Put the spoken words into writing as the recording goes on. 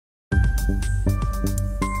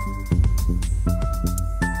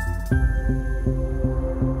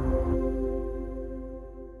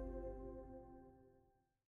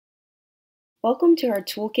Welcome to our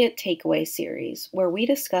Toolkit Takeaway series, where we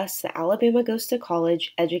discuss the Alabama Goes to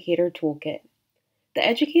College Educator Toolkit. The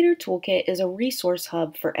Educator Toolkit is a resource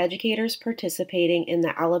hub for educators participating in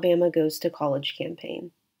the Alabama Goes to College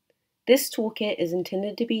campaign. This toolkit is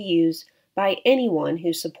intended to be used by anyone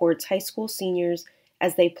who supports high school seniors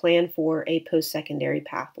as they plan for a post-secondary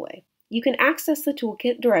pathway. You can access the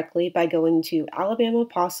toolkit directly by going to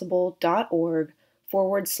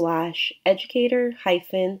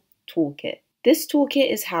alabamapossible.org/educator-toolkit. This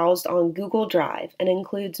toolkit is housed on Google Drive and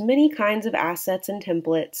includes many kinds of assets and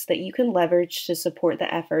templates that you can leverage to support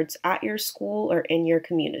the efforts at your school or in your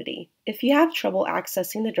community. If you have trouble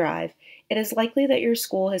accessing the drive, it is likely that your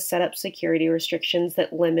school has set up security restrictions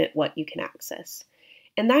that limit what you can access.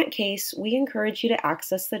 In that case, we encourage you to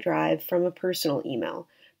access the drive from a personal email,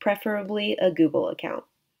 preferably a Google account.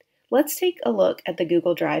 Let's take a look at the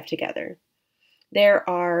Google Drive together. There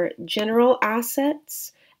are general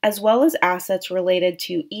assets, as well as assets related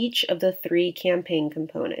to each of the 3 campaign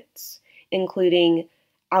components, including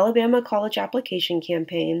Alabama College Application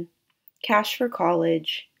Campaign, Cash for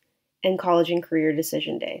College, and College and Career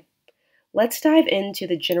Decision Day. Let's dive into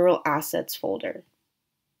the General Assets folder.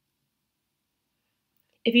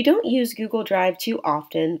 If you don't use Google Drive too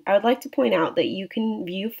often, I would like to point out that you can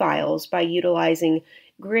view files by utilizing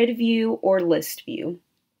Grid View or List View.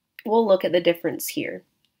 We'll look at the difference here.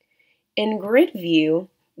 In Grid View,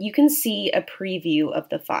 you can see a preview of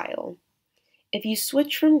the file. If you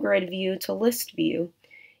switch from Grid View to List View,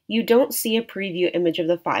 you don't see a preview image of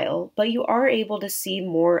the file, but you are able to see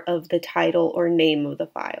more of the title or name of the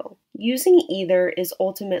file. Using either is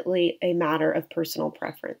ultimately a matter of personal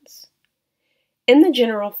preference. In the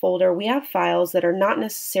General folder, we have files that are not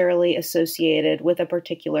necessarily associated with a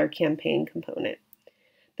particular campaign component.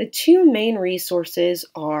 The 2 main resources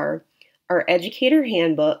are our Educator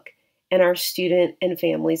Handbook and our Student and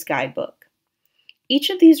Families Guidebook. Each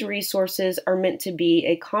of these resources are meant to be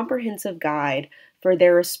a comprehensive guide for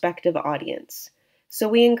their respective audience, so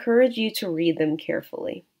we encourage you to read them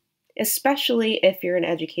carefully, especially if you're an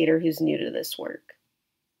educator who's new to this work.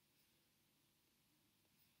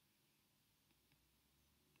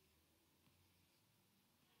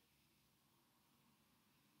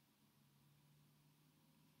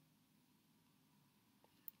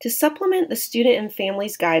 To supplement the Student and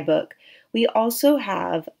Families Guidebook, we also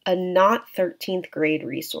have a Not 13th Grade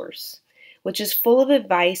resource, which is full of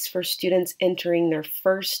advice for students entering their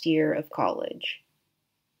first year of college.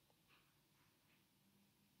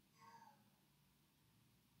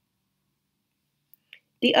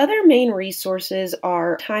 The other main resources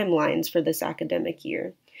are timelines for this academic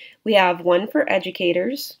year. We have one for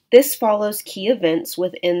educators. This follows key events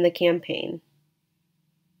within the campaign.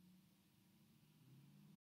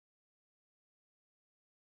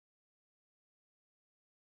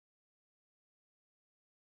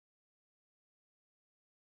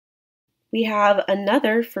 We have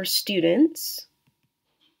another for students,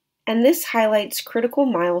 and this highlights critical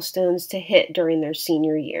milestones to hit during their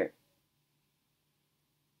senior year.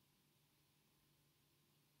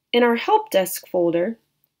 In our Help Desk folder,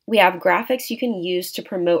 we have graphics you can use to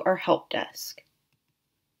promote our Help Desk.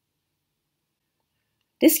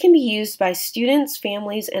 This can be used by students,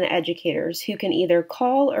 families, and educators who can either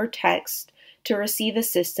call or text to receive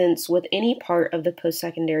assistance with any part of the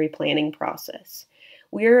post-secondary planning process.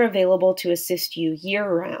 We are available to assist you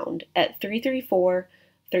year-round at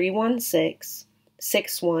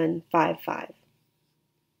 334-316-6155.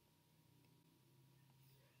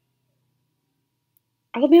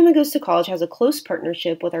 Alabama Goes to College has a close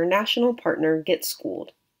partnership with our national partner, Get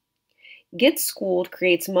Schooled. Get Schooled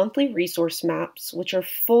creates monthly resource maps, which are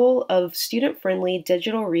full of student-friendly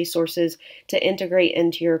digital resources to integrate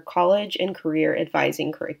into your college and career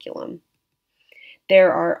advising curriculum.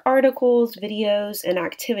 There are articles, videos, and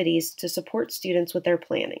activities to support students with their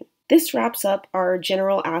planning. This wraps up our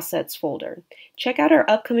General Assets folder. Check out our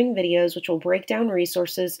upcoming videos, which will break down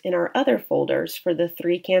resources in our other folders for the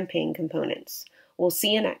 3 campaign components. We'll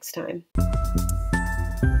see you next time.